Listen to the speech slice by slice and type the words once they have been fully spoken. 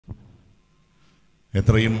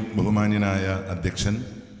എത്രയും ബഹുമാന്യനായ അധ്യക്ഷൻ,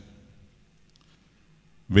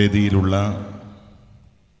 വേദിയിലുള്ള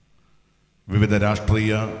വിവിധ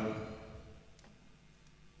രാഷ്ട്രീയ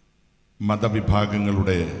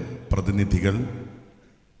മതവിഭാഗങ്ങളുടെ പ്രതിനിധികൾ,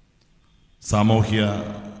 സാമൂഹ്യ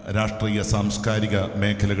രാഷ്ട്രീയ സാംസ്കാരിക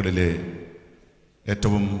മേഖലകളിലെ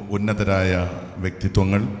ഏറ്റവും ഉന്നതരായ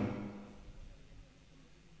വ്യക്തിത്വങ്ങൾ,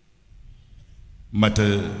 മറ്റ്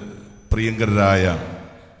പ്രിയങ്കരായ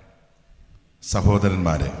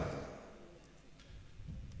സഹോദരന്മാരെ,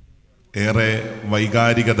 ഏറെ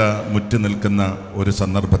വൈകാരികത മുറ്റി നിൽക്കുന്ന ഒരു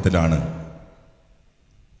സന്ദർഭത്തിലാണ്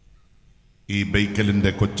ഈ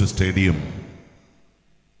ബേക്കലിൻ്റെ കൊച്ചു സ്റ്റേഡിയം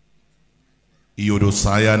ഈ ഒരു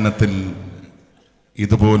സായാഹ്നത്തിൽ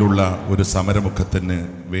ഇതുപോലുള്ള ഒരു സമരമുഖത്തിന്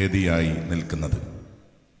വേദിയായി നിൽക്കുന്നത്.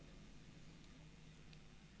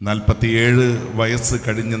 47 വയസ്സ്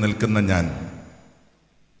കഴിഞ്ഞ് നിൽക്കുന്ന ഞാൻ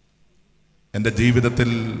എൻ്റെ ജീവിതത്തിൽ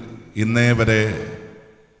ഇന്നേ വരെ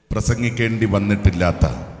പ്രസംഗിക്കേണ്ടി വന്നിട്ടില്ലാത്ത,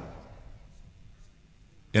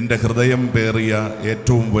 എൻ്റെ ഹൃദയം പേറിയ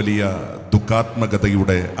ഏറ്റവും വലിയ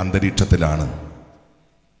ദുഃഖാത്മകതയുടെ അന്തരീക്ഷത്തിലാണ്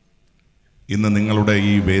ഇന്ന് നിങ്ങളുടെ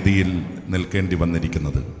ഈ വേദിയിൽ നിൽക്കേണ്ടി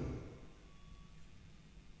വന്നിരിക്കുന്നത്.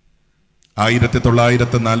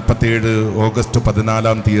 1947 ഓഗസ്റ്റ്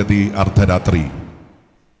 14 അർദ്ധരാത്രി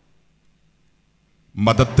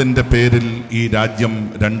മതത്തിൻ്റെ പേരിൽ ഈ രാജ്യം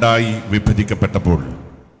രണ്ടായി വിഭജിക്കപ്പെട്ടപ്പോൾ,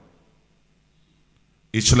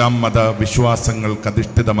 ഇസ്ലാം മത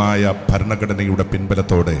വിശ്വാസങ്ങൾക്കധിഷ്ഠിതമായ ഭരണഘടനയുടെ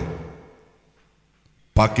പിൻബലത്തോടെ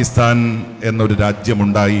പാകിസ്ഥാൻ എന്നൊരു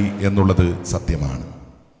രാജ്യമുണ്ടായി എന്നുള്ളത് സത്യമാണ്.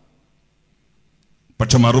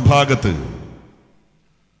 പക്ഷെ മറുഭാഗത്ത്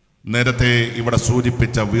നേരത്തെ ഇവിടെ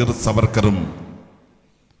സൂചിപ്പിച്ച വീർ സവർക്കറും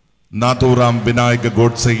നാഥൂറാം വിനായക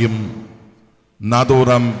ഗോഡ്സെയും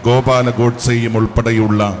നാഥൂറാം ഗോപാല ഗോഡ്സെയും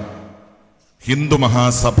ഉൾപ്പെടെയുള്ള ഹിന്ദു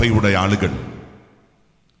മഹാസഭയുടെ ആളുകൾ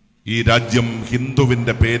ഈ രാജ്യം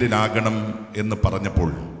ഹിന്ദുവിൻ്റെ പേരിലാകണം എന്ന് പറഞ്ഞപ്പോൾ,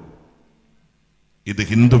 ഇത്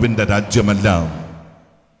ഹിന്ദുവിൻ്റെ രാജ്യമല്ല,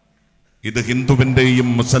 ഇത് ഹിന്ദുവിൻ്റെയും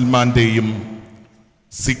മുസൽമാൻ്റെയും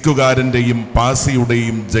സിഖുകാരൻ്റെയും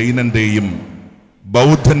പാസിയുടെയും ജൈനൻ്റെയും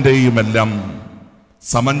ബൗദ്ധൻ്റെയുമെല്ലാം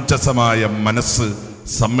സമഞ്ജസമായ മനസ്സ്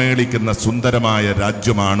സമ്മേളിക്കുന്ന സുന്ദരമായ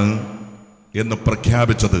രാജ്യമാണ് എന്ന്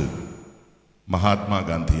പ്രഖ്യാപിച്ചത്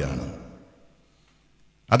മഹാത്മാഗാന്ധിയാണ്.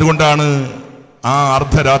 അതുകൊണ്ടാണ് ആ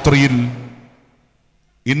അർദ്ധരാത്രിയിൽ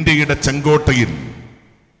ഇന്ത്യയുടെ ചെങ്കോട്ടയിൽ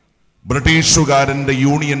ബ്രിട്ടീഷുകാരൻ്റെ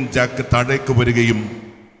യൂണിയൻ ജാക്ക് താഴേക്ക് വരികയും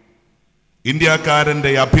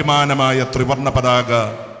ഇന്ത്യക്കാരൻ്റെ അഭിമാനമായ ത്രിവർണ്ണ പതാക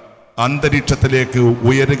അന്തരീക്ഷത്തിലേക്ക്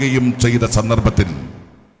ഉയരുകയും ചെയ്ത സന്ദർഭത്തിൽ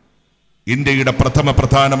ഇന്ത്യയുടെ പ്രഥമ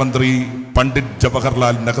പ്രധാനമന്ത്രി പണ്ഡിറ്റ്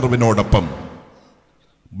ജവഹർലാൽ നെഹ്റുവിനോടൊപ്പം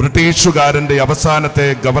ബ്രിട്ടീഷുകാരൻ്റെ അവസാനത്തെ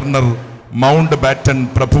ഗവർണർ മൗണ്ട് ബാറ്റൻ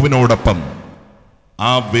പ്രഭുവിനോടൊപ്പം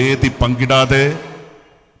ആ വേദി പങ്കിടാതെ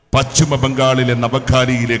പശ്ചിമ ബംഗാളിലെ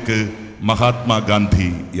നവഖാലിയിലേക്ക് മഹാത്മാഗാന്ധി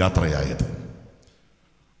യാത്രയായത്.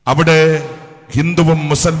 അവിടെ ഹിന്ദുവും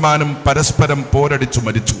മുസൽമാനും പരസ്പരം പോരടിച്ചു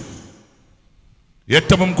മരിച്ചു.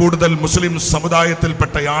 ഏറ്റവും കൂടുതൽ മുസ്ലിം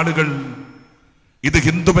സമുദായത്തിൽപ്പെട്ട ആളുകൾ ഇത്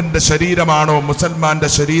ഹിന്ദുവിൻ്റെ ശരീരമാണോ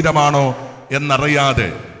മുസൽമാന്റെ ശരീരമാണോ എന്നറിയാതെ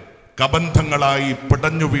കബന്ധങ്ങളായി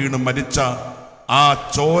പിടഞ്ഞു വീണ് മരിച്ച ആ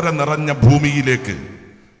ചോര നിറഞ്ഞ ഭൂമിയിലേക്ക്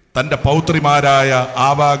തൻ്റെ പൗത്രിമാരായ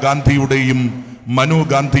ആവാ ഗാന്ധിയുടെയും മനു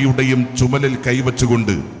ഗാന്ധിയുടെയും ചുമലിൽ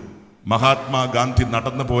കൈവച്ചുകൊണ്ട് മഹാത്മാഗാന്ധി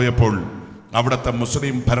നടന്നു പോയപ്പോൾ അവിടുത്തെ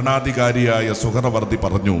മുസ്ലിം ഭരണാധികാരിയായ സുഹറവർദി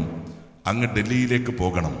പറഞ്ഞു, അങ്ങ് ഡൽഹിയിലേക്ക്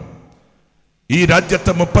പോകണം. ഈ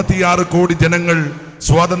രാജ്യത്തെ 36 കോടി ജനങ്ങൾ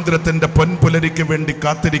സ്വാതന്ത്ര്യത്തിന്റെ പൊൻപുലരിക്ക് വേണ്ടി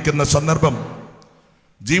കാത്തിരിക്കുന്ന സന്ദർഭം,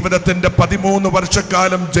 ജീവിതത്തിന്റെ 13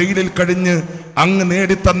 വർഷക്കാലം ജയിലിൽ കഴിഞ്ഞ് അങ്ങ്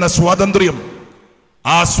നേടിത്തന്ന സ്വാതന്ത്ര്യം,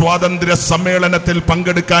 ആ സ്വാതന്ത്ര്യ സമ്മേളനത്തിൽ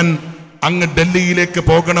പങ്കെടുക്കാൻ അങ്ങ് ഡൽഹിയിലേക്ക്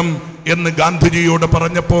പോകണം എന്ന് ഗാന്ധിജിയോട്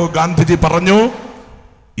പറഞ്ഞപ്പോ ഗാന്ധിജി പറഞ്ഞു,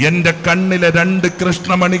 എന്റെ കണ്ണിലെ 2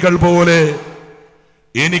 കൃഷ്ണമണികൾ പോലെ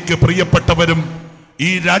എനിക്ക് പ്രിയപ്പെട്ടവരും ഈ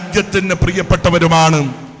രാജ്യത്തിന് പ്രിയപ്പെട്ടവരുമാണ്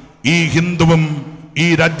ഈ ഹിന്ദുവും ഈ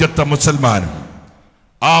രാജ്യത്തെ മുസൽമാനും.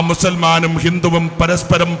 ആ മുസൽമാനും ഹിന്ദുവും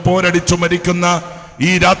പരസ്പരം പോരടിച്ചു മരിക്കുന്ന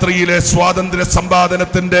ഈ രാത്രിയിലെ സ്വാതന്ത്ര്യ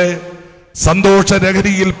സമ്പാദനത്തിന്റെ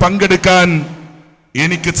സന്തോഷലഹരിയിൽ പങ്കെടുക്കാൻ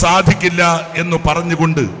എനിക്ക് സാധിക്കില്ല എന്ന്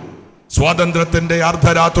പറഞ്ഞുകൊണ്ട് സ്വാതന്ത്ര്യത്തിന്റെ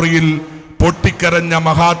അർദ്ധരാത്രിയിൽ പൊട്ടിക്കരഞ്ഞ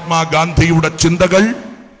മഹാത്മാഗാന്ധിയുടെ ചിന്തകൾ,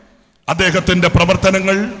 അദ്ദേഹത്തിന്റെ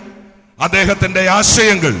പ്രവർത്തനങ്ങൾ, അദ്ദേഹത്തിന്റെ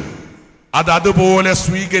ആശയങ്ങൾ അതുപോലെ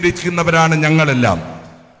സ്വീകരിക്കുന്നവരാണ് ഞങ്ങളെല്ലാം.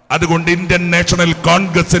 അതുകൊണ്ട് ഇന്ത്യൻ നാഷണൽ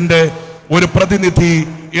കോൺഗ്രസിന്റെ ഒരു പ്രതിനിധി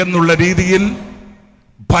എന്നുള്ള രീതിയിൽ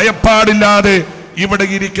ഭയപ്പാടില്ലാതെ ഇവിടെ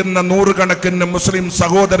ഇരിക്കുന്ന 100 കണക്കിന് മുസ്ലിം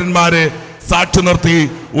സഹോദരന്മാരെ സാക്ഷി നിർത്തി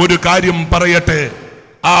ഒരു കാര്യം പറയട്ടെ.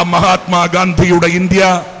 ആ മഹാത്മാഗാന്ധിയുടെ ഇന്ത്യ,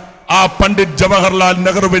 ആ പണ്ഡിറ്റ് ജവഹർലാൽ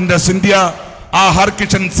നെഹ്റുവിന്റെ ഇന്ത്യ, ആ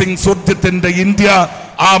ഹർകിഷൻ സിംഗ് സുർജിത്തിന്റെ ഇന്ത്യ,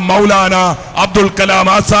 ആ മൗലാന അബ്ദുൽ കലാം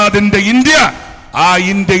ആസാദിന്റെ ഇന്ത്യ, ആ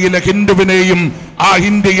ഇന്ത്യയിലെ ഹിന്ദുവിനെയും ആ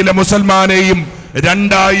ഇന്ത്യയിലെ മുസൽമാനെയും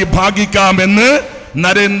രണ്ടായി ഭാഗിക്കാമെന്ന്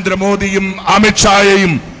നരേന്ദ്രമോദിയും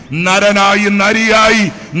അമിത്ഷായെയും നരനായി, നരിയായി,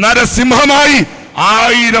 നരസിംഹമായി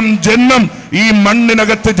 1000 ജന്മം ഈ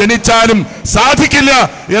മണ്ണിനകത്ത് ജനിച്ചാലും സാധിക്കില്ല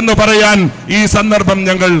എന്ന് പറയാൻ ഈ സന്ദർഭം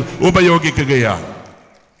ഞങ്ങൾ ഉപയോഗിക്കുകയാണ്.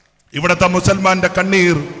 ഇവിടുത്തെ മുസൽമാന്റെ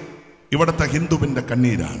കണ്ണീർ ഇവിടുത്തെ ഹിന്ദുവിന്റെ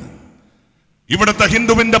കണ്ണീരാണ്. ഇവിടുത്തെ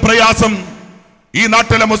ഹിന്ദുവിന്റെ പ്രയാസം ഈ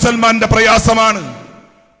നാട്ടിലെ മുസൽമാന്റെ പ്രയാസമാണ്.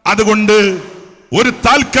 അതുകൊണ്ട് ഒരു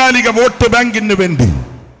താൽക്കാലിക വോട്ട് ബാങ്കിന് വേണ്ടി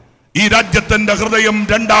ഈ രാജ്യത്തിന്റെ ഹൃദയം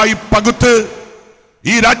രണ്ടായി പകുത്ത്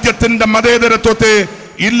ഈ രാജ്യത്തിന്റെ മതേതരത്വത്തെ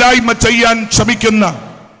ഇല്ലായ്മ ചെയ്യാൻ ശ്രമിക്കുന്ന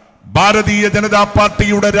ഭാരതീയ ജനതാ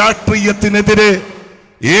പാർട്ടിയുടെ രാഷ്ട്രീയത്തിനെതിരെ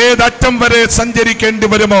ഏതറ്റം വരെ സഞ്ചരിക്കേണ്ടി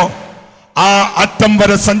വരുമോ ആ അറ്റം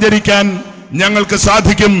വരെ സഞ്ചരിക്കാൻ ഞങ്ങൾക്ക്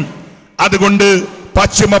സാധിക്കും. അതുകൊണ്ട്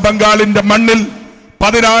പശ്ചിമ ബംഗാളിന്റെ മണ്ണിൽ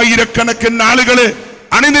 10,000-കണക്കിന് ആളുകളെ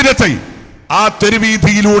അണിനിരത്തി ആ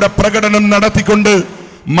തെരുവീതിയിലൂടെ പ്രകടനം നടത്തിക്കൊണ്ട്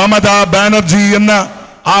മമതാ ബാനർജി എന്ന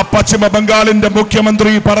ആ പശ്ചിമ ബംഗാളിന്റെ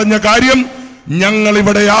മുഖ്യമന്ത്രി പറഞ്ഞ കാര്യം ഞങ്ങൾ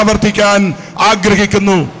ഇവിടെ ആവർത്തിക്കാൻ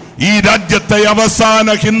ആഗ്രഹിക്കുന്നു. ഈ രാജ്യത്തെ അവസാന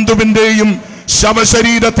ഹിന്ദുവിന്റെയും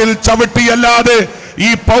ശവശരീരത്തിൽ ചവിട്ടിയല്ലാതെ ഈ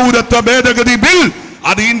പൗരത്വ ഭേദഗതി ബിൽ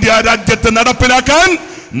അത് ഇന്ത്യ രാജ്യത്ത് നടപ്പിലാക്കാൻ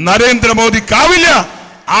നരേന്ദ്രമോദിക്കാവില്ല,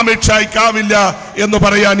 അമിത്ഷായ്ക്കാവില്ല എന്ന്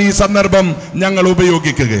പറയാൻ ഈ സന്ദർഭം ഞങ്ങൾ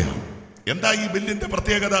ഉപയോഗിക്കുകയാണ്. എന്താ ഈ ബില്ലിന്റെ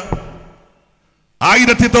പ്രത്യേകത?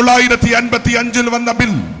 1955 വന്ന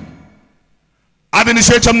ബിൽ,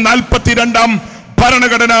 അതിനുശേഷം 42ാം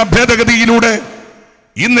ഭരണഘടനാ ഭേദഗതിയിലൂടെ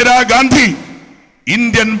ഇന്ദിരാഗാന്ധി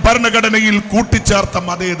ഇന്ത്യൻ ഭരണഘടനയിൽ കൂട്ടിച്ചേർത്ത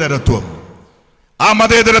മതേതരത്വം, ആ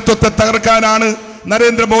മതേതരത്വത്തെ തകർക്കാനാണ്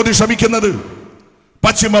നരേന്ദ്രമോദി ശ്രമിക്കുന്നത്.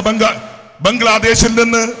 പശ്ചിമ ബംഗ്ലാദേശിൽ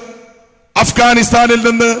നിന്ന്, അഫ്ഗാനിസ്ഥാനിൽ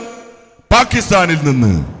നിന്ന്, പാകിസ്ഥാനിൽ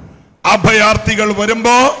നിന്ന് അഭയാർത്ഥികൾ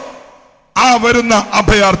വരുമ്പോ ആ വരുന്ന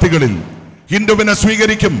അഭയാർത്ഥികളിൽ ഹിന്ദുവിനെ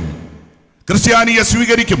സ്വീകരിക്കും, ക്രിസ്ത്യാനിയെ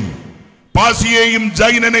സ്വീകരിക്കും, പാഴ്സിയെയും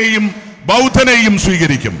ജൈനനെയും ബൗദ്ധനെയും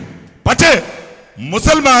സ്വീകരിക്കും. പക്ഷേ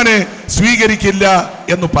മുസൽമാനെ സ്വീകരിക്കില്ല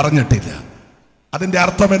എന്ന് പറഞ്ഞിട്ടില്ല. അതിന്റെ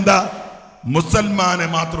അർത്ഥം എന്താ? മുസൽമാനെ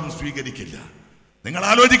മാത്രം സ്വീകരിക്കില്ല. നിങ്ങൾ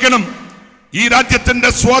ആലോചിക്കണം, ഈ രാജ്യത്തിന്റെ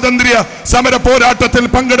സ്വാതന്ത്ര്യ സമര പോരാട്ടത്തിൽ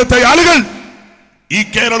പങ്കെടുത്ത ആളുകൾ ഈ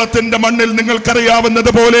കേരളത്തിന്റെ മണ്ണിൽ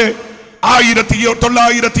നിങ്ങൾക്കറിയാവുന്നത് പോലെ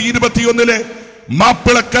 1921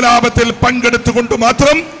 മാപ്പിള കലാപത്തിൽ പങ്കെടുത്തുകൊണ്ട്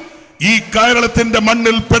മാത്രം ഈ കേരളത്തിന്റെ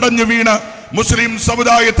മണ്ണിൽ പിടഞ്ഞു വീണ മുസ്ലിം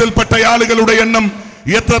സമുദായത്തിൽപ്പെട്ട ആളുകളുടെ എണ്ണം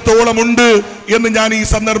എത്രത്തോളം ഉണ്ട് എന്ന് ഞാൻ ഈ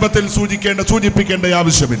സന്ദർഭത്തിൽ സൂചിപ്പിക്കേണ്ട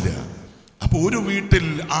ആവശ്യമില്ല. അപ്പൊ ഒരു വീട്ടിൽ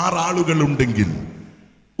 6 ആളുകൾ ഉണ്ടെങ്കിൽ,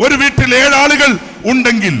 ഒരു വീട്ടിൽ 7 ആളുകൾ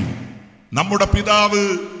ഉണ്ടെങ്കിൽ നമ്മുടെ പിതാവ്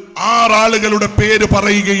 6 ആളുകളുടെ പേര്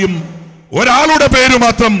പറയുകയും ഒരാളുടെ പേര്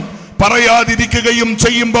മാത്രം പറയാതിരിക്കുകയും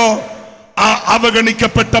ചെയ്യുമ്പോ ആ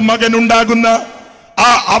അവഗണിക്കപ്പെട്ട മകനുണ്ടാകുന്ന, ആ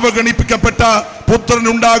അവഗണിക്കപ്പെട്ട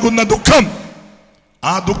പുത്രനുണ്ടാകുന്ന ദുഃഖം,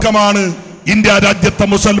 ആ ദുഃഖമാണ് ഇന്ത്യ രാജ്യത്തെ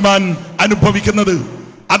മുസൽമാൻ അനുഭവിക്കുന്നത്.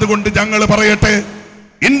 അതുകൊണ്ട് ഞങ്ങൾ പറയട്ടെ,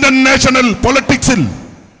 ഇന്റർനാഷണൽ പൊളിറ്റിക്സിൽ,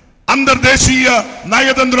 അന്തർദേശീയ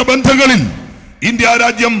നയതന്ത്ര ബന്ധങ്ങളിൽ ഇന്ത്യ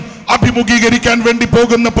രാജ്യം അഭിമുഖീകരിക്കാൻ വേണ്ടി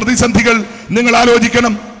പോകുന്ന പ്രതിസന്ധികൾ നിങ്ങൾ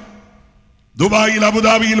ആലോചിക്കണം. ദുബായിൽ,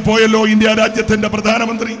 അബുദാബിയിൽ പോയല്ലോ ഇന്ത്യ രാജ്യത്തിന്റെ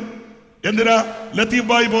പ്രധാനമന്ത്രി. എന്തിനാ ലത്തീഫ്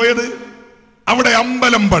ഭായ് പോയത്? അവിടെ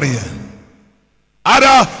അമ്പലം പണിയാൻ.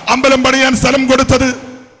 ആരാ അമ്പലം പണിയാൻ സ്ഥലം കൊടുത്തത്?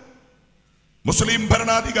 മുസ്ലിം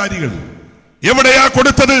ഭരണാധികാരികൾ. എവിടെയാ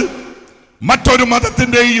കൊടുത്തത്? മറ്റൊരു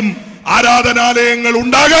മതത്തിന്റെയും ആരാധനാലയങ്ങൾ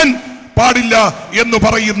ഉണ്ടാകാൻ പാടില്ല എന്ന്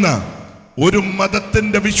പറയുന്ന ഒരു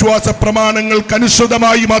മതത്തിന്റെ വിശ്വാസ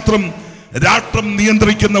പ്രമാണങ്ങൾക്കനുസൃതമായി മാത്രം രാഷ്ട്രം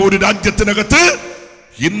നിയന്ത്രിക്കുന്ന ഒരു രാജ്യത്തിനകത്ത്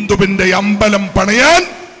ഹിന്ദുവിന്റെ അമ്പലം പണിയാൻ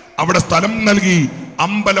അവിടെ സ്ഥലം നൽകി,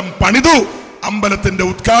 അമ്പലം പണിതു, അമ്പലത്തിന്റെ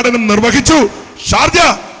ഉദ്ഘാടനം നിർവഹിച്ചു. ഷാർജ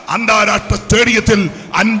അന്താരാഷ്ട്ര സ്റ്റേഡിയത്തിൽ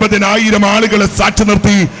 50,000 ആളുകളെ സാക്ഷി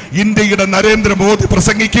നിർത്തി ഇന്ത്യയുടെ നരേന്ദ്രമോദി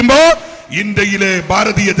പ്രസംഗിക്കുമ്പോ ഇന്ത്യയിലെ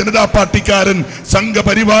ഭാരതീയ ജനതാ പാർട്ടിക്കാരൻ,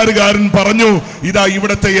 സംഘപരിവാറുകാരൻ പറഞ്ഞു, ഇതാ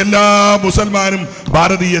ഇവിടുത്തെ എല്ലാ മുസൽമാനും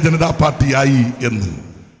ഭാരതീയ ജനതാ പാർട്ടിയായി എന്ന്.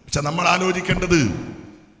 പക്ഷെ നമ്മൾ ആലോചിക്കേണ്ടത്,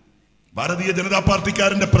 ഭാരതീയ ജനതാ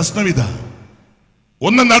പാർട്ടിക്കാരന്റെ പ്രശ്നം ഇതാ,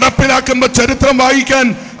 ഒന്ന് നടപ്പിലാക്കുമ്പോ ചരിത്രം വായിക്കാൻ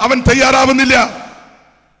അവൻ തയ്യാറാവുന്നില്ല.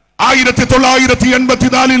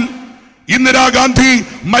 1984 ഇന്ദിരാഗാന്ധി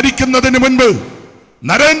മരിക്കുന്നതിന് മുൻപ്,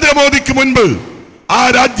 നരേന്ദ്രമോദിക്ക് മുൻപ് ആ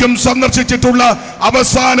രാജ്യം സന്ദർശിച്ചിട്ടുള്ള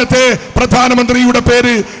അവസാനത്തെ പ്രധാനമന്ത്രിയുടെ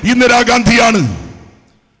പേര് ഇന്ദിരാഗാന്ധിയാണ്.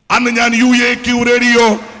 അന്ന് ഞാൻ UAQ റേഡിയോ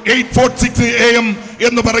 846 AM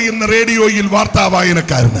എന്ന് പറയുന്ന റേഡിയോയിൽ വാർത്താ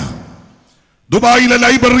വായനക്കാരനാണ്. ദുബായിലെ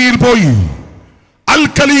ലൈബ്രറിയിൽ പോയി അൽ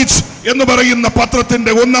ഖലീജ് എന്ന് പറയുന്ന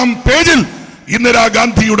പത്രത്തിന്റെ 1ാം പേജിൽ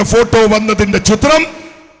ഇന്ദിരാഗാന്ധിയുടെ ഫോട്ടോ വന്നതിന്റെ ചിത്രം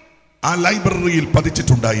ആ ലൈബ്രറിയിൽ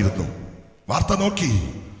പതിച്ചിട്ടുണ്ടായിരുന്നു. വാർത്ത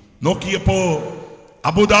നോക്കിയപ്പോ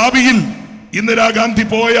അബുദാബിയിൽ ഇന്ദിരാഗാന്ധി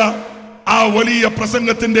പോയ ആ വലിയ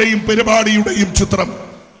പ്രസംഗത്തിന്റെയും പരിപാടിയുടെയും ചിത്രം.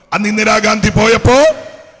 അന്ന് ഇന്ദിരാഗാന്ധി പോയപ്പോ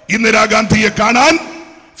ഇന്ദിരാഗാന്ധിയെ കാണാൻ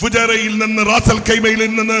ഫുജറയിൽ നിന്ന്, റാസൽ ഖൈമയിൽ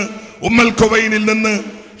നിന്ന്, ഉമ്മൽ ഖുവൈനിൽ നിന്ന്,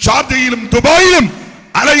 ഷാർജയിലും ദുബായിലും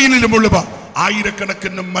അലൈനിലുമുള്ള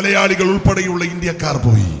ആയിരക്കണക്കിന് മലയാളികൾ ഉൾപ്പെടെയുള്ള ഇന്ത്യക്കാർ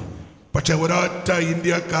പോയി. പക്ഷെ ഒരൊറ്റ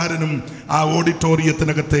ഇന്ത്യക്കാരനും ആ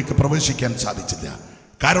ഓഡിറ്റോറിയത്തിനകത്തേക്ക് പ്രവേശിക്കാൻ സാധിച്ചില്ല.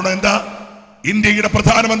 കാരണം എന്താ? ഇന്ത്യയുടെ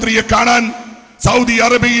പ്രധാനമന്ത്രിയെ കാണാൻ സൗദി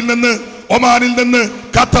അറേബ്യയിൽ നിന്ന്, ഒമാനിൽ നിന്ന്,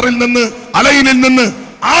 ഖത്തറിൽ നിന്ന്, അലൈനിൽ നിന്ന്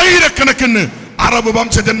ആയിരക്കണക്കിന് അറബ്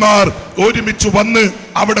വംശജന്മാർ ഒരുമിച്ച് വന്ന്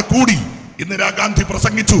അവിടെ കൂടി. ഇന്ദിരാഗാന്ധി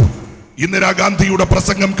പ്രസംഗിച്ചു. ഇന്ദിരാഗാന്ധിയുടെ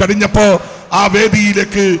പ്രസംഗം കഴിഞ്ഞപ്പോ ആ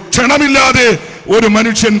വേദിയിലേക്ക് ക്ഷണമില്ലാതെ ഒരു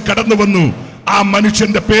മനുഷ്യൻ കടന്നു വന്നു. ആ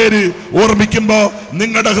മനുഷ്യന്റെ പേര് ഓർമ്മിക്കുമ്പോ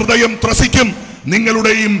നിങ്ങളുടെ ഹൃദയം ത്രസിക്കും.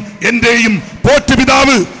 നിങ്ങളുടെയും എന്റെയും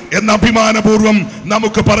പോറ്റുപിതാവ് എന്ന അഭിമാനപൂർവം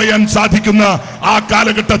നമുക്ക് പറയാൻ സാധിക്കുന്ന ആ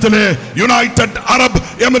കാലഘട്ടത്തിലെ യുണൈറ്റഡ് അറബ്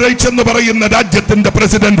എമിറേറ്റ്സ് എന്ന് പറയുന്ന രാജ്യത്തിന്റെ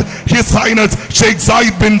president his highness Sheikh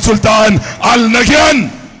Zayed bin Sultan Al Nahyan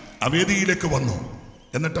ആ വേദിയിലേക്ക് വന്നു.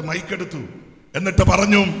 എന്നിട്ട് മൈക്കെടുത്തു. എന്നിട്ട്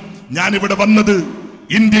പറഞ്ഞു, ഞാനിവിടെ വന്നത്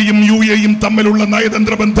ഇന്ത്യയും UAEയും തമ്മിലുള്ള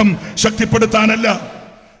നയതന്ത്ര ബന്ധം ശക്തിപ്പെടുത്താനല്ല.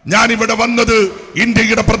 ഞാനിവിടെ വന്നത്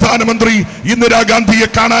ഇന്ത്യയുടെ പ്രധാനമന്ത്രി ഇന്ദിരാഗാന്ധിയെ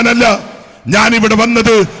കാണാനല്ല. ഞാനിവിടെ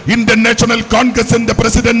വന്നത് ഇന്ത്യൻ നാഷണൽ കോൺഗ്രസിന്റെ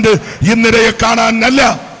പ്രസിഡന്റ് ഇന്ദിരയെ കാണാനല്ല.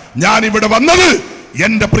 ഞാനിവിടെ വന്നത്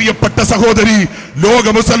എന്റെ പ്രിയപ്പെട്ട സഹോദരി, ലോക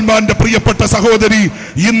മുസൽമാന്റെ പ്രിയപ്പെട്ട സഹോദരി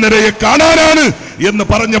ഇന്ദിരയെ കാണാനാണ് എന്ന്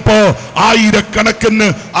പറഞ്ഞപ്പോ ആയിരക്കണക്കിന്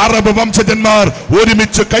അറബ് വംശജന്മാർ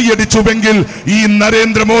ഒരുമിച്ച് കൈയടിച്ചുവെങ്കിൽ ഈ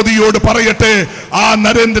നരേന്ദ്രമോദിയോട് പറയട്ടെ, ആ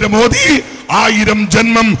നരേന്ദ്രമോദി 1000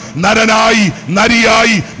 ജന്മം നരനായി,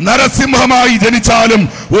 നരിയായി, നരസിംഹമായി ജനിച്ചാലും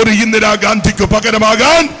ഒരു ഇന്ദിരാഗാന്ധിക്ക്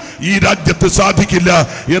പകരമാകാൻ ഈ രാജ്യത്ത് സാധിക്കില്ല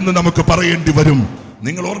എന്ന് നമുക്ക് പറയേണ്ടി വരും.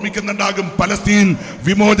 നിങ്ങൾ ഓർമ്മിക്കുന്നുണ്ടാകും, പലസ്തീൻ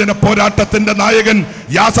വിമോചന പോരാട്ടത്തിന്റെ നായകൻ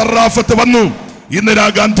യാസർ അറാഫത്ത് വന്നു.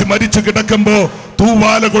 ഇന്ദിരാഗാന്ധി മരിച്ചു കിടക്കുമ്പോ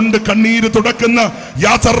തൂവാല കൊണ്ട് കണ്ണീര് തുടക്കുന്ന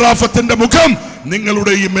യാസർ അറാഫത്തിന്റെ മുഖം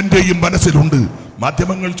നിങ്ങളുടെയും എന്റെയും മനസ്സിലുണ്ട്.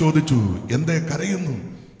 മാധ്യമങ്ങൾ ചോദിച്ചു, എന്തേ കരയുന്നു?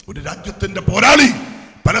 ഒരു രാജ്യത്തിന്റെ പോരാളി,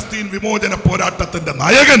 പലസ്തീൻ വിമോചന പോരാട്ടത്തിന്റെ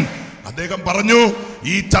നായകൻ. അദ്ദേഹം പറഞ്ഞു,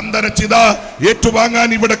 ഈ ചന്ദനച്ചിത ഏറ്റുവാങ്ങാൻ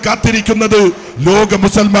ഇവിടെ കാത്തിരിക്കുന്നത് ലോക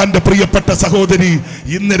മുസൽമാന്റെ പ്രിയപ്പെട്ട സഹോദരി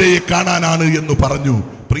ഇന്ദിരയെ കാണാനാണ് എന്ന് പറഞ്ഞു.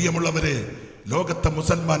 പ്രിയമുള്ളവരെ, ലോകത്തെ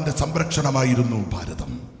മുസൽമാന്റെ സംരക്ഷണമായിരുന്നു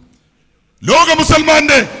ഭാരതം. ലോക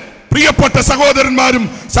മുസൽമാന്റെ പ്രിയപ്പെട്ട സഹോദരന്മാരും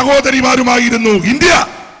സഹോദരിമാരുമായിരുന്നു ഇന്ത്യ.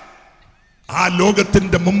 ആ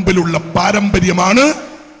ലോകത്തിന്റെ മുമ്പിലുള്ള പാരമ്പര്യമാണ്,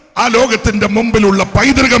 ആ ലോകത്തിന്റെ മുമ്പിലുള്ള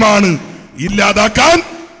പൈതൃകമാണ് ഇല്ലാതാക്കാൻ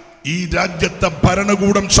ഈ രാജ്യത്തെ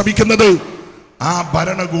ഭരണകൂടം ശ്രമിക്കുന്നത്. ആ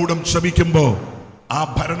ഭരണകൂടം ശ്രമിക്കുമ്പോ ആ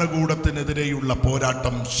ഭരണകൂടത്തിനെതിരെയുള്ള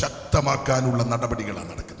പോരാട്ടം ശക്തമാക്കാനുള്ള നടപടികളാണ്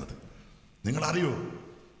നടക്കുന്നത്. നിങ്ങൾ അറിയോ,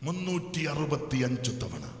 365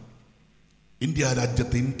 തവണ ഇന്ത്യ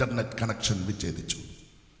രാജ്യത്ത് ഇന്റർനെറ്റ് കണക്ഷൻ വിച്ഛേദിച്ചു.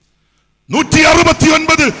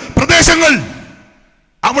 169 പ്രദേശങ്ങൾ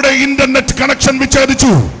അവിടെ ഇന്റർനെറ്റ് കണക്ഷൻ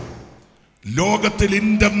വിച്ഛേദിച്ചു. ലോകത്തിൽ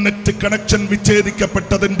ഇന്റർനെറ്റ് കണക്ഷൻ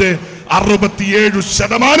വിച്ഛേദിക്കപ്പെട്ടതിന്റെ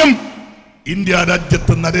 67% ഇന്ത്യ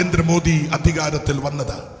രാജ്യത്ത് നരേന്ദ്രമോദി അധികാരത്തിൽ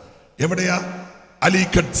വന്നത്. എവിടെയാ?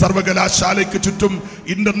 അലിഗഡ് സർവകലാശാലയ്ക്ക് ചുറ്റും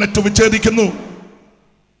ഇന്റർനെറ്റ് വിച്ഛേദിക്കുന്നു.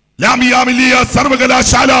 ലാമിയ മിലിയ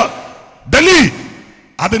സർവകലാശാല ഡൽഹി,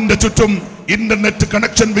 അതിന്റെ ചുറ്റും ഇന്റർനെറ്റ്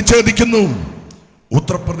കണക്ഷൻ വിച്ഛേദിക്കുന്നു.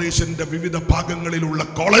 ഉത്തർപ്രദേശിന്റെ വിവിധ ഭാഗങ്ങളിലുള്ള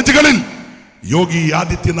കോളേജുകളിൽ യോഗി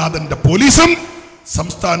ആദിത്യനാഥന്റെ പോലീസും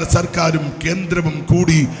സംസ്ഥാന സർക്കാരും കേന്ദ്രവും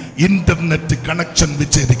കൂടി ഇന്റർനെറ്റ് കണക്ഷൻ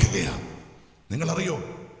വിച്ഛേദിക്കുകയാണ്. നിങ്ങൾ അറിയോ,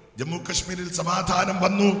 ജമ്മു കാശ്മീരിൽ സമാധാനം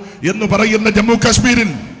വന്നു എന്ന് പറയുന്ന ജമ്മു കാശ്മീരിൽ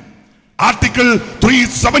ആർട്ടിക്കിൾ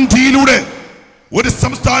 370 ഒരു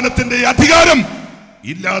സംസ്ഥാനത്തിന്റെ അധികാരം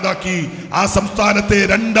ഇല്ലാതാക്കി ആ സംസ്ഥാനത്തെ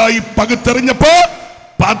 2ആയി പകുത്തെറിഞ്ഞപ്പോ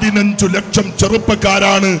 15 ലക്ഷം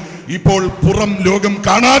ചെറുപ്പക്കാരാണ് ഇപ്പോൾ പുറം ലോകം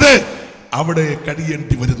കാണാതെ അവിടെ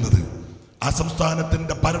കഴിയേണ്ടി വരുന്നത്. ആ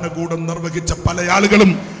സംസ്ഥാനത്തിന്റെ ഭരണകൂടം നിർവഹിച്ച പല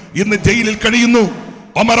ആളുകളും ഇന്ന് ജയിലിൽ കഴിയുന്നു.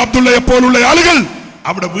 ഒമർ അബ്ദുള്ളയെ പോലുള്ള ആളുകൾ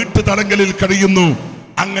അവിടെ വീട്ടു തടങ്കലിൽ കഴിയുന്നു.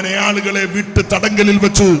 അങ്ങനെ ആളുകളെ വീട്ടു തടങ്കലിൽ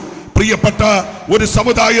വെച്ച് പ്രിയപ്പെട്ട ഒരു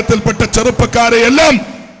സമുദായത്തിൽപ്പെട്ട ചെറുപ്പക്കാരെ എല്ലാം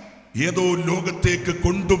ഏതോ ലോകത്തേക്ക്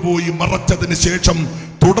കൊണ്ടുപോയി മറച്ചതിന് ശേഷം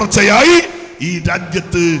തുടർച്ചയായി ഈ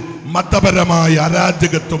രാജ്യത്ത് മതപരമായ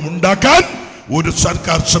അരാജകത്വം ഉണ്ടാക്കാൻ ഒരു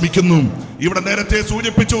സർക്കാർ ശ്രമിക്കുന്നു. ഇവിടെ നേരത്തെ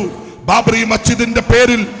സൂചിപ്പിച്ചു, ബാബറി മസ്ജിദിന്റെ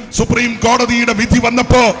പേരിൽ സുപ്രീം കോടതിയുടെ വിധി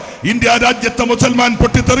വന്നപ്പോ ഇന്ത്യ രാജ്യത്തെ മുസൽമാൻ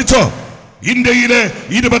പൊട്ടിത്തെറിച്ചോ? ഇന്ത്യയിലെ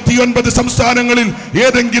 29 സംസ്ഥാനങ്ങളിൽ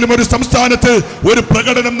ഏതെങ്കിലും ഒരു സംസ്ഥാനത്ത് ഒരു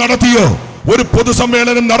പ്രകടനം നടത്തിയോ? ഒരു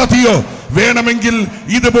പൊതുസമ്മേളനം നടത്തിയോ? വേണമെങ്കിൽ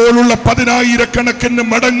ഇതുപോലുള്ള 10,000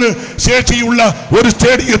 മടങ്ങ് ശേഷിയുള്ള ഒരു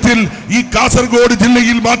സ്റ്റേഡിയത്തിൽ ഈ കാസർഗോഡ്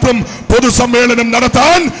ജില്ലയിൽ മാത്രം പൊതുസമ്മേളനം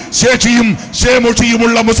നടത്താൻ ശേഷിയും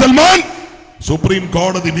ക്ഷേമോഷിയുമുള്ള മുസൽമാൻ സുപ്രീം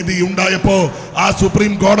കോടതി വിധി ഉണ്ടായപ്പോ ആ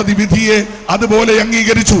സുപ്രീം കോടതി വിധിയെ അതുപോലെ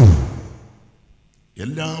അംഗീകരിച്ചു.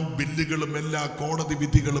 എല്ലാ ബില്ലുകളും എല്ലാ കോടതി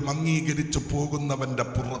വിധികളും അംഗീകരിച്ചു പോകുന്നവന്റെ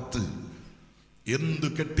പുറത്ത് എന്തു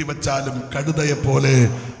കെട്ടിവച്ചാലും കഴുതയെ പോലെ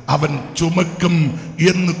അവൻ ചുമക്കും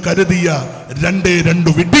എന്ന് കരുതിയ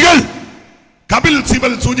 2 വിഡ്ഢികൾ, കപിൽ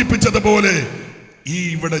സിബൽ സൂചിപ്പിച്ചതുപോലെ ഈ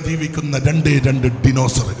ഇവിടെ ജീവിക്കുന്ന 2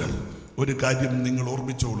 ഡിനോസറുകൾ. ഒരു കാര്യം നിങ്ങൾ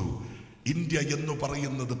ഓർമ്മിച്ചോളൂ, ഇന്ത്യ എന്ന്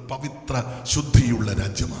പറയുന്നത് പവിത്ര ശുദ്ധിയുള്ള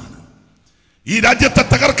രാജ്യമാണ്. ഈ രാജ്യത്തെ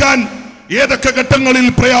തകർക്കാൻ ഏതൊക്കെ ഘട്ടങ്ങളിൽ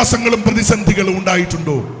പ്രയാസങ്ങളും പ്രതിസന്ധികളും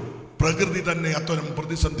ഉണ്ടായിട്ടുണ്ടോ, പ്രകൃതി തന്നെ അത്തരം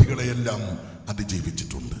പ്രതിസന്ധികളെയെല്ലാം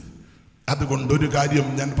അതിജീവിച്ചിട്ടുണ്ട്. അതുകൊണ്ട് ഒരു കാര്യം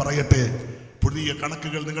ഞാൻ പറയട്ടെ, പുതിയ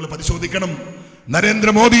കണക്കുകൾ നിങ്ങൾ പരിശോധിക്കണം.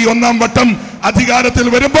 നരേന്ദ്രമോദി 1ാം വട്ടം അധികാരത്തിൽ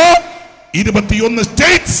വരുമ്പോ 21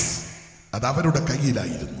 സ്റ്റേറ്റ്സ് അത് അവരുടെ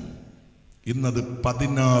കയ്യിലായിരുന്നു. ഇന്നത്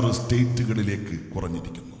 16 സ്റ്റേറ്റുകളിലേക്ക്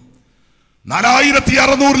കുറഞ്ഞിരിക്കുന്നു.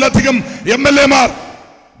 4600-ലധികം MLA-മാർ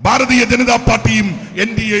ഭാരതീയ ജനതാ പാർട്ടിയും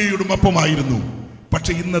NDA-യുടെ ഒപ്പമായിരുന്നു.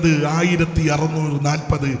 പക്ഷെ ഇന്നത്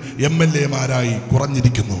 1640 MLA-മാരായി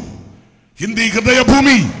കുറഞ്ഞിരിക്കുന്നു. ഹിന്ദി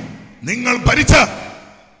ഹൃദയഭൂമി നിങ്ങൾ ഭരിച്ച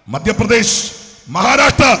മധ്യപ്രദേശ്,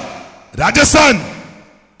 മഹാരാഷ്ട്ര, രാജസ്ഥാൻ,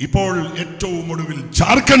 ഇപ്പോൾ ഏറ്റവും ഒടുവിൽ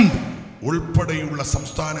ജാർഖണ്ഡ് ഉൾപ്പെടെയുള്ള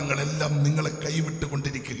സംസ്ഥാനങ്ങളെല്ലാം നിങ്ങളെ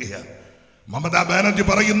കൈവിട്ടുകൊണ്ടിരിക്കുകയാണ്. മമതാ ബാനർജി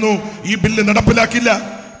പറയുന്നു ഈ ബില്ല് നടപ്പിലാക്കില്ല.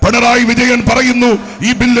 പിണറായി വിജയൻ പറയുന്നു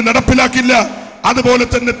ഈ ബില്ല് നടപ്പിലാക്കില്ല. അതുപോലെ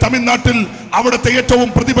തന്നെ തമിഴ്നാട്ടിൽ അവിടുത്തെ ഏറ്റവും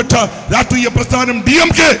പ്രതിപക്ഷ രാഷ്ട്രീയ പ്രസ്ഥാനം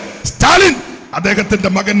DMK, സ്റ്റാലിൻ, അദ്ദേഹത്തിന്റെ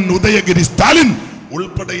മകൻ ഉദയഗിരി സ്റ്റാലിൻ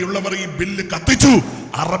ഉൾപ്പെടെയുള്ളവർ ഈ ബില്ല് കത്തിച്ചു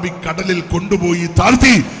അറബിക്കടലിൽ കൊണ്ടുപോയി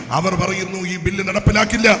താഴ്ത്തി. അവർ പറയുന്നു ഈ ബില്ല്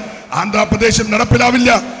നടപ്പിലാക്കില്ല. ആന്ധ്രാപ്രദേശിൽ നടപ്പിലാവില്ല,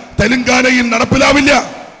 തെലങ്കാനയിൽ നടപ്പിലാവില്ല.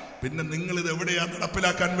 പിന്നെ നിങ്ങൾ ഇത് എവിടെയാണ്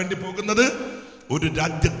നടപ്പിലാക്കാൻ വേണ്ടി പോകുന്നത്? ഒരു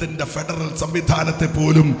രാജ്യത്തിന്റെ ഫെഡറൽ സംവിധാനത്തെ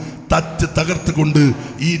പോലും തകർത്തുകൊണ്ട്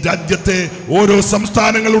ഈ രാജ്യത്തെ ഓരോ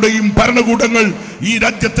സംസ്ഥാനങ്ങളുടെയും ഭരണകൂടങ്ങൾ ഈ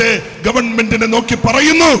രാജ്യത്തെ ഗവൺമെന്റിനെ നോക്കി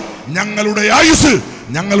പറയുന്നു, ഞങ്ങളുടെ ആയുസ്,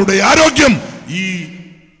 ഞങ്ങളുടെ ആരോഗ്യം ഈ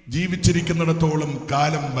ജീവിച്ചിരിക്കുന്നിടത്തോളം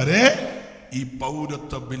കാലം വരെ ഈ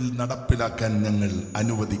പൗരത്വ ബിൽ നടപ്പിലാക്കാൻ ഞങ്ങൾ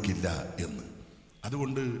അനുവദിക്കില്ല എന്ന്.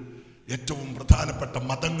 അതുകൊണ്ട് ഏറ്റവും പ്രധാനപ്പെട്ട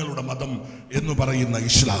മതങ്ങളുടെ മതം എന്ന് പറയുന്ന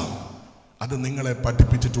ഇസ്ലാം, അത് നിങ്ങളെ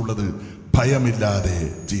പഠിപ്പിച്ചിട്ടുള്ളത് ഭയമില്ലാതെ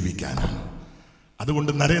ജീവിക്കാനാണ്.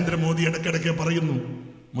 അതുകൊണ്ട് നരേന്ദ്രമോദി ഇടയ്ക്കിടയ്ക്ക് പറയുന്നു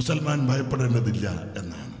മുസൽമാൻ ഭയപ്പെടേണ്ടതില്ല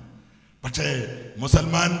എന്നാണ്. പക്ഷേ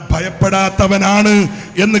മുസൽമാൻ ഭയപ്പെടാത്തവനാണ്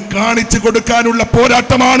എന്ന് കാണിച്ചു കൊടുക്കാനുള്ള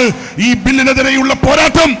പോരാട്ടമാണ് ഈ ബില്ലിനെതിരെയുള്ള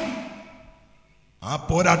പോരാട്ടം. ആ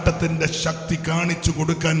പോരാട്ടത്തിന്റെ ശക്തി കാണിച്ചു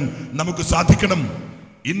കൊടുക്കാൻ നമുക്ക് സാധിക്കണം.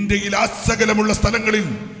 ഇന്ത്യയിൽ ആസകലമുള്ള സ്ഥലങ്ങളിൽ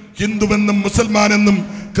ഹിന്ദുവെന്നും മുസൽമാനെന്നും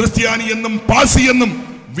ക്രിസ്ത്യാനിയെന്നും പാഴ്സിയെന്നും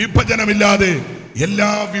വിഭജനമില്ലാതെ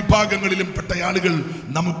എല്ലാ വിഭാഗങ്ങളിലും പെട്ട ആളുകൾ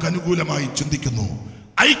നമുക്ക് അനുകൂലമായി ചിന്തിക്കുന്നു.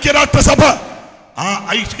 ഐക്യരാഷ്ട്രസഭ, ആ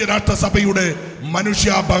ഐക്യരാഷ്ട്രസഭയുടെ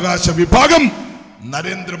മനുഷ്യാവകാശ വിഭാഗം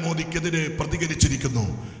നരേന്ദ്രമോദിക്കെതിരെ പ്രതികരിച്ചിരിക്കുന്നു.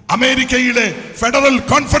 അമേരിക്കയിലെ ഫെഡറൽ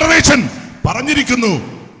കോൺഫെഡറേഷൻ പറഞ്ഞിരിക്കുന്നു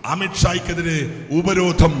അമിത്ഷായ്ക്കെതിരെ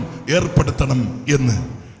ഉപരോധം ഏർപ്പെടുത്തണം എന്ന്.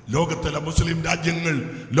 ലോകത്തിലെ മുസ്ലിം രാജ്യങ്ങൾ,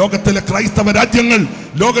 ലോകത്തിലെ ക്രൈസ്തവ രാജ്യങ്ങൾ,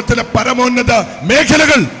 ലോകത്തിലെ പരമോന്നത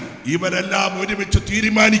മേഖലകൾ ഇവരെല്ലാം ഒരുമിച്ച്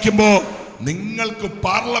തീരുമാനിക്കുമ്പോ നിങ്ങൾക്ക്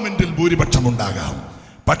പാർലമെന്റിൽ ഭൂരിപക്ഷം ഉണ്ടാകാം.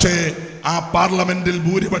 പക്ഷേ ആ പാർലമെന്റിൽ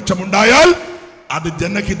ഭൂരിപക്ഷം ഉണ്ടായാൽ അത്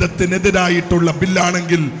ജനഹിതത്തിനെതിരായിട്ടുള്ള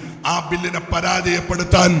ബില്ലാണെങ്കിൽ ആ ബില്ലിനെ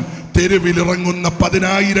പരാജയപ്പെടുത്താൻ തെരുവിലിറങ്ങുന്ന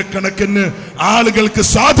 10,000-കണക്കിന് ആളുകൾക്ക്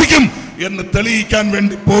സാധിക്കും എന്ന് തെളിയിക്കാൻ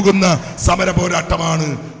വേണ്ടി പോകുന്ന സമര പോരാട്ടമാണ്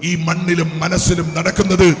ഈ മണ്ണിലും മനസ്സിലും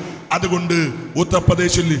നടക്കുന്നത്. അതുകൊണ്ട്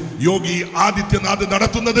ഉത്തർപ്രദേശിൽ യോഗി ആദിത്യനാഥ്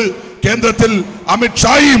നടത്തുന്നത്, കേന്ദ്രത്തിൽ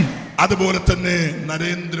അമിത്ഷായും അതുപോലെ തന്നെ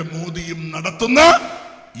നരേന്ദ്രമോദിയും നടത്തുന്ന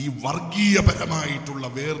ഈ വർഗീയപരമായിട്ടുള്ള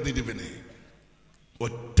വേർതിരിവിനെ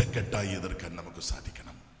ഒറ്റക്കെട്ടായി എതിർക്കാൻ നമുക്ക്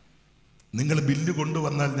സാധിക്കണം. നിങ്ങൾ ബില്ല്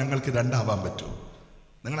കൊണ്ടുവന്നാൽ ഞങ്ങൾക്ക് രണ്ടാവാൻ പറ്റുമോ?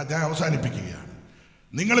 ഞാൻ അവസാനിപ്പിക്കുകയാണ്.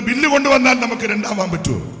 നിങ്ങൾ ബില്ല് കൊണ്ടുവന്നാൽ നമുക്ക് രണ്ടാവാൻ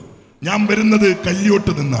പറ്റുമോ? ഞാൻ വരുന്നത്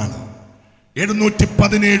കല്യോട്ട് നിന്നാണ്.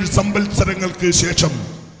 717 സംവത്സരങ്ങൾക്ക് ശേഷം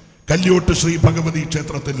കല്യോട്ട് ശ്രീ ഭഗവതി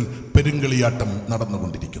ക്ഷേത്രത്തിൽ പെരുങ്കളിയാട്ടം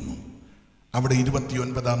നടന്നുകൊണ്ടിരിക്കുന്നു. അവിടെ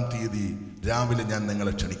 29-ാം തീയതി രാവിലെ ഞാൻ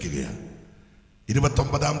നിങ്ങളെ ക്ഷണിക്കുകയാണ്.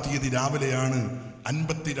 29-ാം തീയതി രാവിലെയാണ്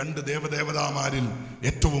 52 ദേവദേവതാമാരിൽ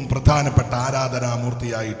ഏറ്റവും പ്രധാനപ്പെട്ട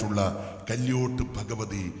ആരാധനാമൂർത്തിയായിട്ടുള്ള കല്യോട്ട്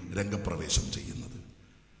ഭഗവതി രംഗപ്രവേശം ചെയ്യുന്നത്.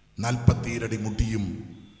 42 മുടിയും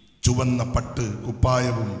ചുവന്ന പട്ട്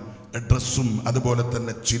കുപ്പായവും ഡ്രസ്സും അതുപോലെ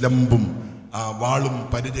തന്നെ ചിലമ്പും ആ വാളും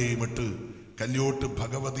പരിചയമിട്ട് കല്യോട്ട്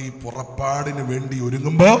ഭഗവതി പുറപ്പാടിന് വേണ്ടി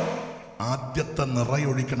ഒരുങ്ങുമ്പോ ആദ്യത്തെ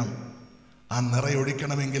നിറയൊഴിക്കണം. ആ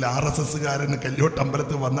നിറയൊഴിക്കണമെങ്കിൽ RSSകാരന്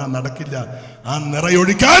കല്യോട്ടമ്പലത്തിൽ വന്നാൽ നടക്കില്ല. ആ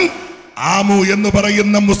നിറയൊഴിക്കാൻ ആമു എന്ന്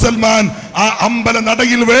പറയുന്ന മുസൽമാൻ ആ അമ്പല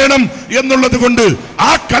നടയിൽ വേണം എന്നുള്ളത് കൊണ്ട് ആ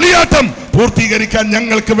കളിയാട്ടം പൂർത്തീകരിക്കാൻ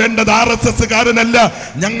ഞങ്ങൾക്ക് വേണ്ടത് RSSകാരനല്ല.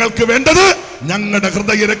 ഞങ്ങൾക്ക് വേണ്ടത് ഞങ്ങളുടെ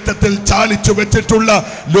ഹൃദയ രക്തത്തിൽ ചാലിച്ചു വെച്ചിട്ടുള്ള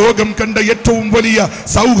ലോകം കണ്ട ഏറ്റവും വലിയ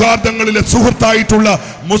സൗഹാർദ്ദങ്ങളിലെ സുഹൃത്തായിട്ടുള്ള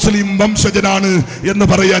മുസ്ലിം വംശജനാണ് എന്ന്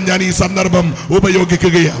പറയാൻ ഞാൻ ഈ സന്ദർഭം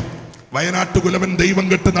ഉപയോഗിക്കുകയാണ്. വയനാട്ടുകുലവൻ ദൈവം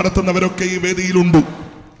കെട്ട് നടത്തുന്നവരൊക്കെ ഈ വേദിയിലുണ്ട്.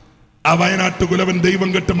 ആ വയനാട്ടുകുലവൻ ദൈവം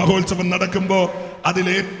കെട്ട് മഹോത്സവം നടക്കുമ്പോ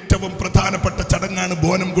അതിലേറ്റവും പ്രധാനപ്പെട്ട ചടങ്ങാണ്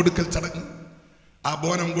ബോനം കൊടുക്കൽ ചടങ്ങ്. ആ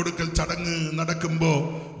ബോനം കൊടുക്കൽ ചടങ്ങ് നടക്കുമ്പോ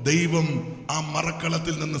ദൈവം ആ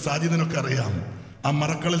മറക്കളത്തിൽ നിന്ന്, സാജിദിനൊക്കെ അറിയാം, ആ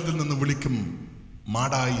മറക്കളത്തിൽ നിന്ന് വിളിക്കും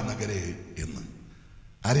മാടായി നഗരേ എന്ന്.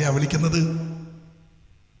 ആരെയാ വിളിക്കുന്നത്?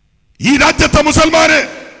 ഈ രാജ്യത്തെ മുസൽമാനെ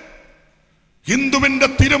ഹിന്ദുവിന്റെ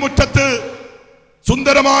തിരുമുറ്റത്ത്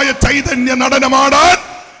സുന്ദരമായ ചൈതന്യ നടനമാടാൻ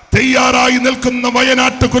തയ്യാറായി നിൽക്കുന്ന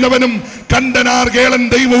വയനാട്ടുകുലവനും കണ്ടനാർ കേളൻ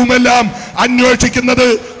ദൈവവുമെല്ലാം അന്വേഷിക്കുന്നത്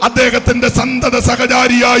അദ്ദേഹത്തിന്റെ സന്തത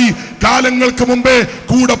സഹചാരിയായി കാലങ്ങൾക്ക് മുമ്പേ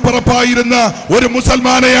കൂടപ്പുറപ്പായിരുന്ന ഒരു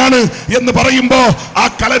മുസൽമാനെയാണ് എന്ന് പറയുമ്പോ ആ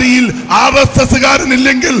കളരിയിൽ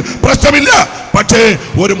RSSകാരനില്ലെങ്കിൽ പ്രശ്നമില്ല. പക്ഷേ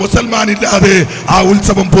ഒരു മുസൽമാൻ ഇല്ലാതെ ആ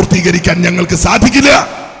ഉത്സവം പൂർത്തീകരിക്കാൻ ഞങ്ങൾക്ക് സാധിക്കില്ല.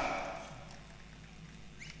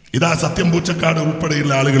 ഇതാ സത്യം പൂച്ചക്കാട്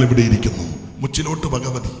ഉൾപ്പെടെയുള്ള ആളുകൾ ഇവിടെ ഇരിക്കുന്നു. മുച്ചിലോട്ട്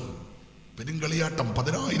ഭഗവതി പെരുങ്കളിയാട്ടം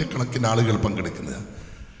 10,000-കണക്കിന് ആളുകൾ പങ്കെടുക്കുന്നത്.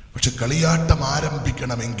 പക്ഷെ കളിയാട്ടം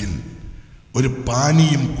ആരംഭിക്കണമെങ്കിൽ ഒരു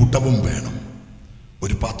പാനിയും കുടവും വേണം.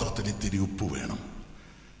 ഒരു പാത്രത്തിൽ ഇത്തിരി ഉപ്പ് വേണം.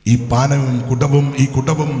 ഈ പാനവും കുടവും, ഈ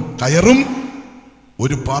കുടവും കയറും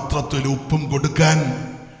ഒരു പാത്രത്തിൽ ഉപ്പും കൊടുക്കാൻ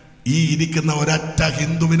ഈ ഇരിക്കുന്ന ഒരൊറ്റ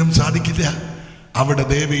ഹിന്ദുവിനും സാധിക്കില്ല. അവിടെ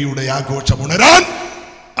ദേവിയുടെ ആഘോഷം ഉണരാൻ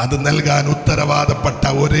അത് നൽകാൻ ഉത്തരവാദപ്പെട്ട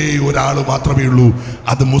ഒരേ ഒരാൾ മാത്രമേ ഉള്ളൂ.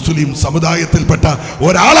 അത് മുസ്ലിം സമുദായത്തിൽപ്പെട്ട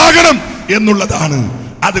ഒരാളാകണം എന്നുള്ളതാണ്.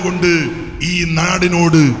 അതുകൊണ്ട് ഈ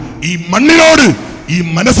നാടിനോട്, ഈ മണ്ണിനോട്, ഈ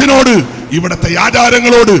മനസ്സിനോട്, ഇവിടത്തെ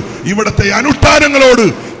ആചാരങ്ങളോട്, ഇവിടത്തെ അനുഷ്ഠാനങ്ങളോട്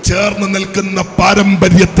ചേർന്ന് നിൽക്കുന്ന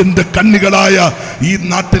പാരമ്പര്യത്തിന്റെ കണ്ണികളായ ഈ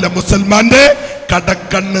നാട്ടിലെ മുസൽമാന്റെ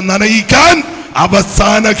കടക്കണ്ണ് നനയിക്കാൻ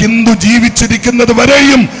അവസാന ഹിന്ദു ജീവിച്ചിരിക്കുന്നത്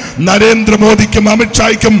വരെയും നരേന്ദ്രമോദിക്കും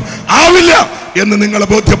അമിത്ഷായ്ക്കും ആവില്ല എന്ന് നിങ്ങളെ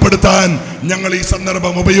ബോധ്യപ്പെടുത്താൻ ഞങ്ങൾ ഈ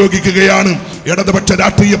സന്ദർഭം ഉപയോഗിക്കുകയാണ്. ഇടതുപക്ഷ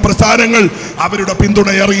രാഷ്ട്രീയ പ്രസ്ഥാനങ്ങൾ അവരുടെ പിന്തുണ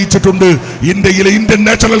അറിയിച്ചിട്ടുണ്ട്. ഇന്ത്യയിലെ ഇന്ത്യൻ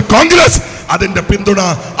നാഷണൽ കോൺഗ്രസ് അതിന്റെ പിന്തുണ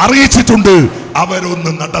അറിയിച്ചിട്ടുണ്ട്.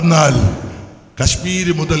 അവരൊന്ന് നടന്നാൽ കശ്മീർ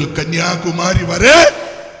മുതൽ കന്യാകുമാരി വരെ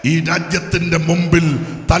ഈ രാജ്യത്തിന്റെ മുമ്പിൽ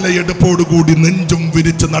തലയെടുപ്പോടുകൂടി നെഞ്ചും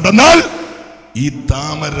വിരിച്ച് നടന്നാൽ ഈ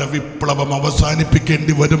താമര വിപ്ലവം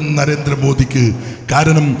അവസാനിപ്പിക്കേണ്ടി വരും നരേന്ദ്രമോദിക്ക്.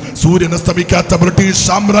 കാരണം സൂര്യൻ അസ്തമിക്കാത്ത ബ്രിട്ടീഷ്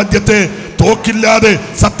സാമ്രാജ്യത്തെ തോക്കില്ലാതെ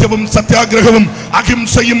സത്യവും സത്യാഗ്രഹവും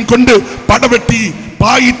അഹിംസയും കൊണ്ട് പടവെട്ടി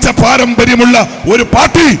പായിച്ച പാരമ്പര്യമുള്ള ഒരു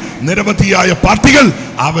പാർട്ടി, നിരവധിയായ പാർട്ടികൾ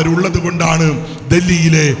അവരുള്ളത് കൊണ്ടാണ്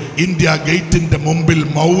ഡൽഹിയിലെ ഇന്ത്യ ഗേറ്റിന്റെ മുമ്പിൽ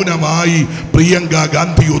മൗനമായി പ്രിയങ്ക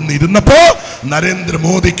ഗാന്ധി ഒന്നിരുന്നപ്പോ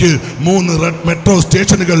നരേന്ദ്രമോദിക്ക് 3 റെഡ് മെട്രോ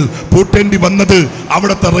സ്റ്റേഷനുകൾ പൂട്ടേണ്ടി വന്നത്,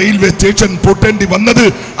 അവിടുത്തെ റെയിൽവേ സ്റ്റേഷൻ പൂട്ടേണ്ടി വന്നത്,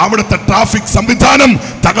 അവിടുത്തെ ട്രാഫിക് സംവിധാനം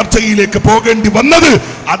തകർച്ചയിലേക്ക് പോകേണ്ടി വന്നത്.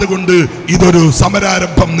 അതുകൊണ്ട് ഇതൊരു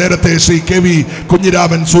സമരാരംഭം. നേരത്തെ ശ്രീ KV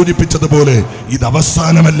കുഞ്ഞിരാമൻ സൂചിപ്പിച്ചതുപോലെ ഇത്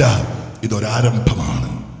അവസാനമല്ല, ഇതൊരാരംഭമാണ്.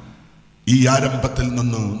 ഈ ആരംഭത്തിൽ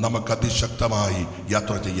നിന്ന് നമുക്ക് അതിശക്തമായി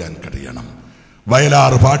യാത്ര ചെയ്യാൻ കഴിയണം.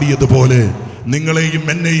 വയലാർ പാടിയതുപോലെ നിങ്ങളെയും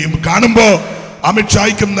എന്നെയും കാണുമ്പോ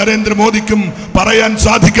അമിത്ഷായ്ക്കും നരേന്ദ്രമോദിക്കും പറയാൻ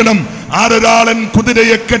സാധിക്കണം, ആരൊരാളൻ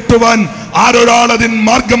കുതിരയെ കെട്ടുവാൻ, ആരൊരാളതിൻ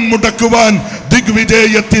മാർഗം മുടക്കുവാൻ,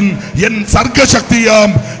 ദിഗ്വിജയത്തിൻ എൻ സർഗശക്തിയാം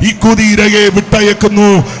ഈ കുതിരയെ വിട്ടയക്കുന്നു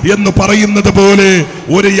എന്ന് പറയുന്നത് പോലെ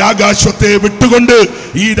ഒരു യാഗാശ്വത്തെ വിട്ടുകൊണ്ട്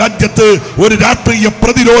ഈ രാജ്യത്ത് ഒരു രാഷ്ട്രീയ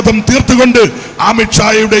പ്രതിരോധം തീർത്തുകൊണ്ട്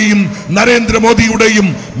അമിത്ഷായുടെയും നരേന്ദ്രമോദിയുടെയും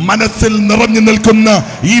മനസ്സിൽ നിറഞ്ഞു നിൽക്കുന്ന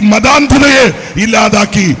ഈ മതാന്ധതയെ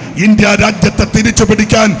ഇല്ലാതാക്കി ഇന്ത്യ രാജ്യത്തെ തിരിച്ചു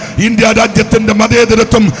പിടിക്കാൻ, ഇന്ത്യ രാജ്യത്തിന്റെ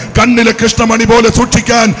മതേതരത്വം കണ്ണിലെ കൃഷ്ണമണി പോലെ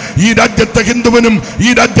സൂക്ഷിക്കാൻ ഈ രാജ്യത്തെ ഹിന്ദുവിനും, ഈ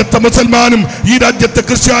രാജ്യത്തെ മുസൽമാനും, ഈ രാജ്യത്തെ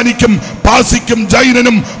ക്രിസ്ത്യാനിക്കും, പാർസിക്കും,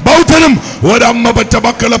 ജൈനനും, ബൗദ്ധനും ഒരമ്മ പറ്റ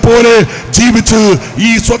മക്കളെ പോലെ ജീവിച്ച്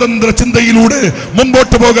ഈ സ്വതന്ത്ര ചിന്തയിലൂടെ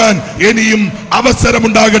മുമ്പോട്ട് പോകാൻ ഇനിയും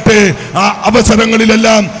അവസരമുണ്ടാകട്ടെ. ആ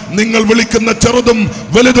അവസരങ്ങളിലെല്ലാം നിങ്ങൾ വിളിക്കുന്ന ചെറുതും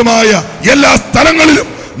വലുതുമായ എല്ലാ സ്ഥലങ്ങളിലും,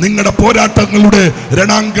 നിങ്ങളുടെ പോരാട്ടങ്ങളുടെ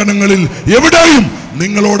രണാങ്കണങ്ങളിൽ എവിടെയും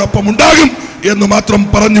നിങ്ങളോടൊപ്പം ഉണ്ടാകും എന്ന് മാത്രം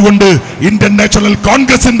പറഞ്ഞുകൊണ്ട് ഇന്ത്യൻ നാഷണൽ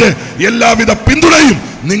കോൺഗ്രസിന്റെ എല്ലാവിധ പിന്തുണയും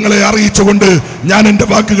നിങ്ങളെ അറിയിച്ചുകൊണ്ട് ഞാൻ എന്റെ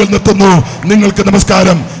വാക്കുകൾ നിർത്തുന്നു. നിങ്ങൾക്ക്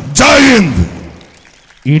നമസ്കാരം. ജയ് ഹിന്ദ്.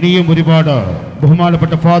 ഇനിയും ഒരുപാട്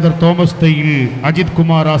ബഹുമാനപ്പെട്ട father Thomas Thayyil, Ajith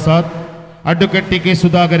Kumar Azad, advocate TK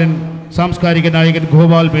Sudhakaran, സാംസ്കാരിക നായകൻ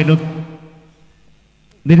ഗോപാൽ മേനു,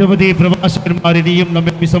 നിരവധി പ്രഭാഷകന്മാർ ഇനിയും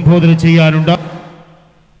നമ്മെ അഭിസംബോധന ചെയ്യാനുണ്ട്.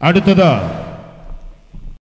 അടുത്തത്